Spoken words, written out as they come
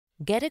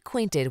Get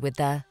acquainted with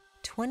the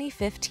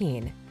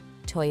 2015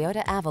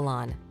 Toyota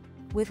Avalon.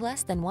 With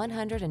less than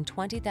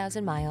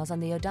 120,000 miles on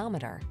the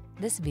odometer,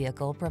 this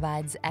vehicle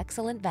provides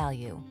excellent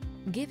value.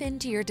 Give in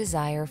to your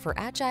desire for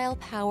agile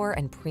power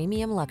and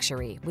premium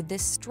luxury with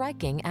this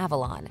striking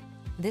Avalon.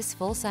 This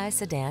full-size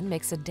sedan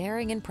makes a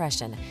daring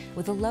impression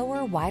with a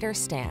lower, wider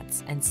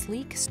stance and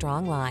sleek,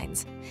 strong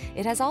lines.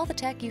 It has all the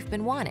tech you've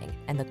been wanting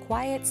and the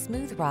quiet,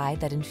 smooth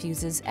ride that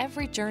infuses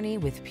every journey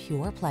with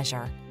pure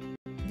pleasure.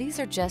 These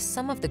are just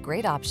some of the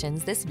great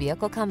options this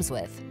vehicle comes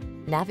with: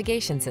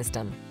 navigation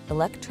system,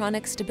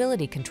 electronic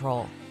stability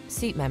control,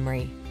 seat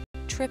memory,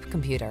 trip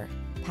computer,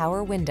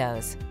 power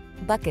windows,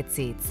 bucket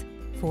seats,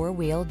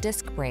 four-wheel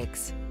disc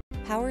brakes,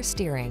 power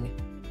steering.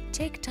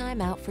 Take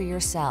time out for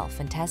yourself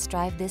and test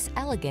drive this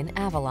elegant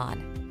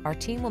Avalon. Our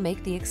team will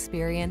make the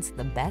experience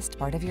the best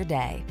part of your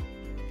day.